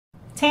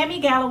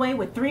Tammy Galloway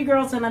with 3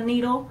 Girls and a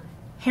Needle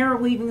Hair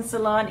Weaving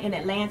Salon in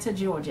Atlanta,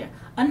 Georgia.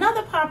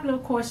 Another popular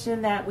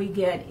question that we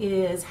get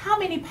is, how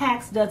many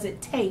packs does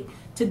it take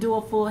to do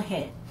a full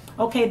head?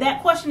 Okay,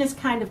 that question is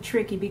kind of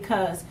tricky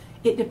because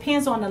it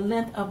depends on the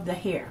length of the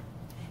hair.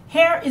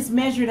 Hair is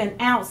measured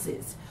in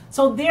ounces.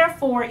 So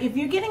therefore, if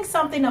you're getting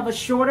something of a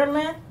shorter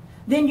length,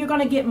 then you're going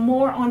to get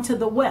more onto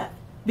the weft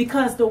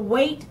because the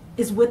weight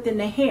is within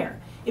the hair.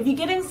 If you're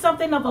getting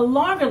something of a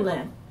longer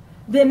length,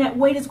 then that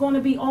weight is going to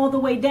be all the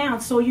way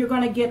down, so you're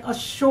going to get a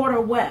shorter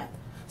weft.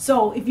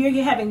 So if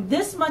you're having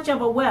this much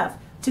of a weft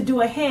to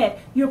do a head,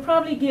 you'll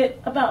probably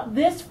get about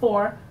this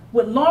far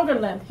with longer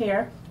length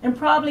hair, and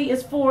probably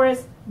as far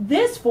as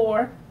this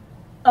far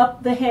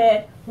up the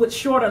head with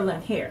shorter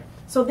length hair.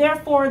 So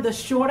therefore, the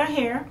shorter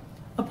hair,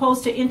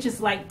 opposed to inches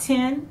like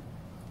 10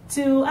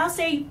 to, I'll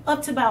say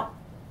up to about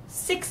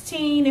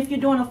 16, if you're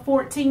doing a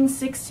 14,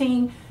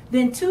 16,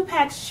 then 2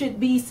 packs should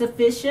be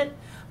sufficient.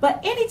 But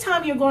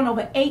anytime you're going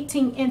over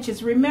 18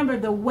 inches, remember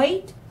the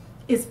weight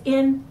is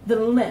in the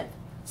length.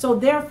 So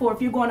therefore,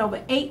 if you're going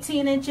over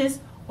 18 inches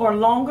or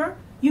longer,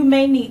 you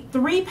may need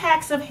 3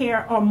 packs of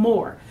hair or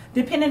more.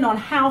 Depending on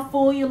how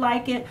full you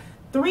like it,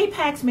 3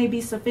 packs may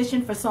be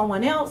sufficient for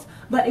someone else.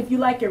 But if you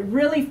like it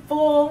really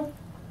full,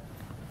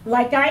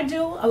 like I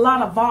do, a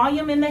lot of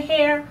volume in the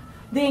hair,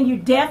 then you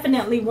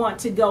definitely want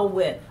to go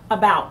with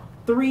about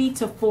 3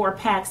 to 4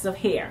 packs of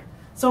hair.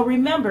 So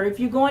remember, if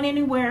you're going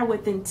anywhere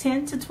within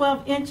 10 to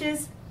 12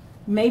 inches,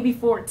 maybe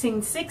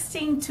 14,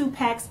 16, 2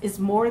 packs is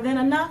more than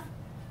enough.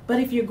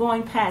 But if you're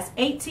going past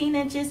 18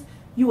 inches,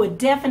 you would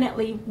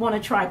definitely want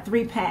to try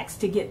 3 packs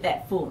to get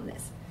that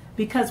fullness.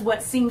 Because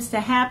what seems to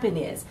happen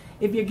is,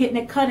 if you're getting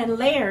it cut in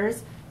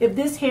layers, if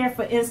this hair,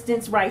 for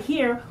instance, right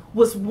here,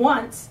 was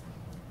once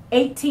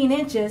 18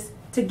 inches,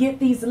 to get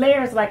these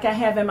layers like I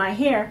have in my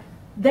hair,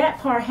 that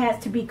part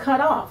has to be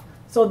cut off.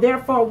 So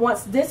therefore,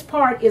 once this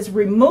part is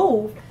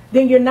removed,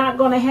 then you're not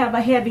going to have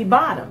a heavy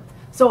bottom.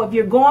 So if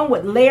you're going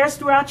with layers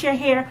throughout your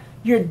hair,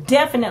 you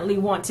definitely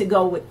want to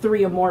go with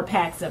 3 or more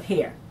packs of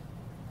hair.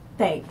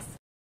 Thanks.